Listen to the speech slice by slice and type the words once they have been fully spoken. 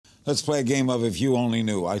Let's play a game of If You Only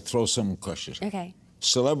Knew. I throw some questions. Okay.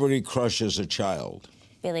 Celebrity crush as a child.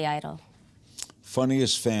 Billy Idol.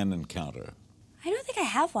 Funniest fan encounter. I don't think I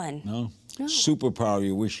have one. No? No. Superpower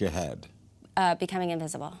you wish you had. Becoming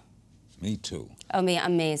invisible. Me too. Oh,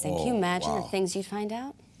 amazing. Can you imagine the wow. things you'd find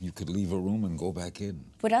out? You could leave a room and go back in.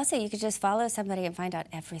 But also, you could just follow somebody and find out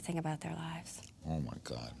everything about their lives. Oh, my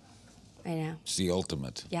God. I know. It's the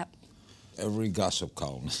ultimate. Yep. Every gossip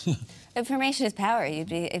column. Information is power. It'd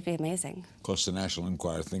be amazing. Of course, the National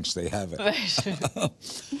Enquirer thinks they have it. Right.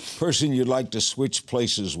 Person you'd like to switch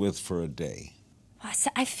places with for a day.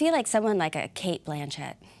 I feel like someone like a Kate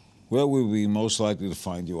Blanchett. Where would we be most likely to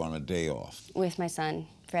find you on a day off? With my son,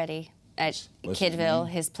 Freddie, at What's Kidville,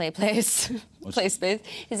 his play space.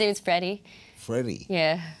 His name's Freddie. Freddie?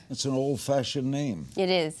 Yeah. That's an old-fashioned name. It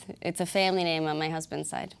is. It's a family name on my husband's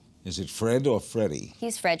side. Is it Fred or Freddie?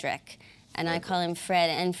 He's Frederick, and I call him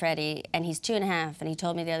Fred and Freddie, and he's 2.5, and he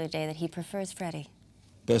told me the other day that he prefers Freddie.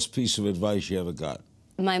 Best piece of advice you ever got?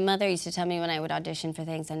 My mother used to tell me when I would audition for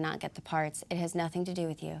things and not get the parts, it has nothing to do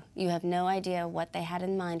with you. You have no idea what they had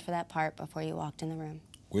in mind for that part before you walked in the room.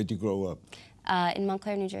 Where'd you grow up? In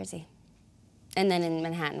Montclair, New Jersey. And then in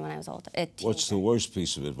Manhattan when I was old. What's the worst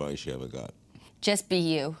piece of advice you ever got? Just be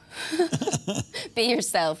you. Be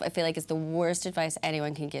yourself, I feel like is the worst advice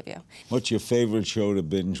anyone can give you. What's your favorite show to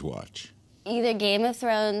binge watch? Either Game of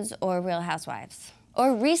Thrones or Real Housewives.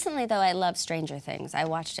 Or recently, though, I love Stranger Things. I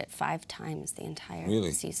watched it 5 times the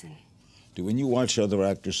entire season. When you watch other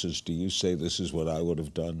actresses, do you say, this is what I would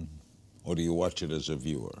have done? Or do you watch it as a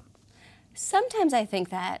viewer? Sometimes I think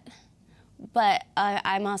that, but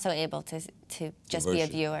I'm also able to just be a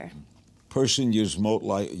viewer. Person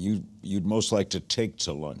you'd most like to take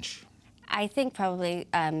to lunch? I think probably,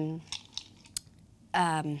 oh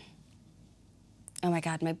my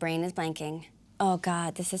God, my brain is blanking. Oh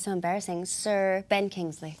God, this is so embarrassing. Sir Ben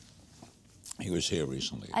Kingsley. He was here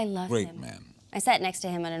recently. I love him. Great man. I sat next to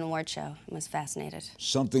him at an award show and was fascinated.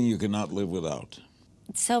 Something you cannot live without?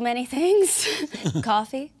 So many things.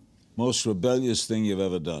 Coffee. Most rebellious thing you've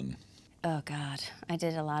ever done? Oh God, I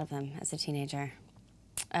did a lot of them as a teenager.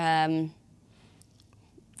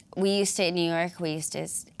 We used to, in New York,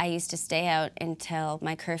 I used to stay out until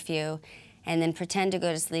my curfew and then pretend to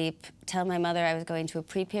go to sleep, tell my mother I was going to a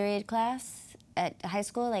pre-period class at high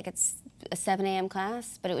school, like it's a 7 a.m.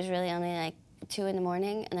 class, but it was really only like 2 in the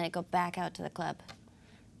morning, and then I'd go back out to the club.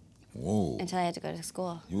 Whoa. Until I had to go to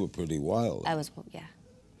school. You were pretty wild. I was, yeah.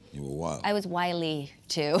 You were wild. I was wily,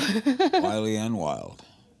 too. Wily and wild.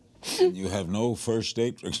 And you have no first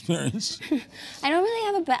date experience? I don't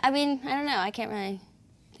really have I don't know, I can't really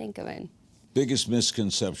think of it. Biggest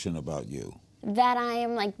misconception about you? That I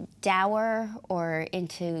am like dour or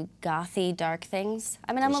into gothy, dark things.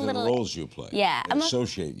 I'm a little. The roles you play. Yeah, they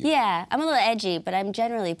associate you. Yeah, I'm a little edgy, but I'm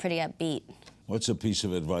generally pretty upbeat. What's a piece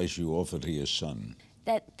of advice you offer to your son?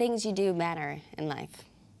 That things you do matter in life.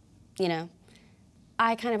 You know,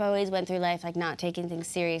 I kind of always went through life like not taking things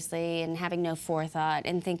seriously and having no forethought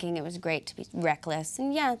and thinking it was great to be reckless.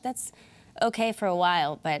 And yeah, that's okay for a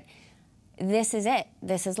while, but this is it.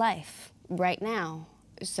 This is life right now.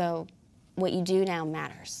 So what you do now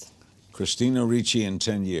matters. Christina Ricci in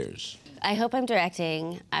 10 years. I hope I'm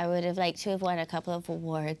directing. I would have liked to have won a couple of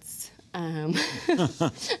awards. I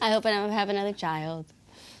hope I don't have another child.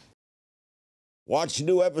 Watch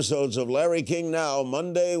new episodes of Larry King Now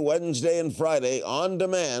Monday, Wednesday, and Friday on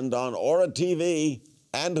demand on Aura TV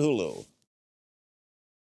and Hulu.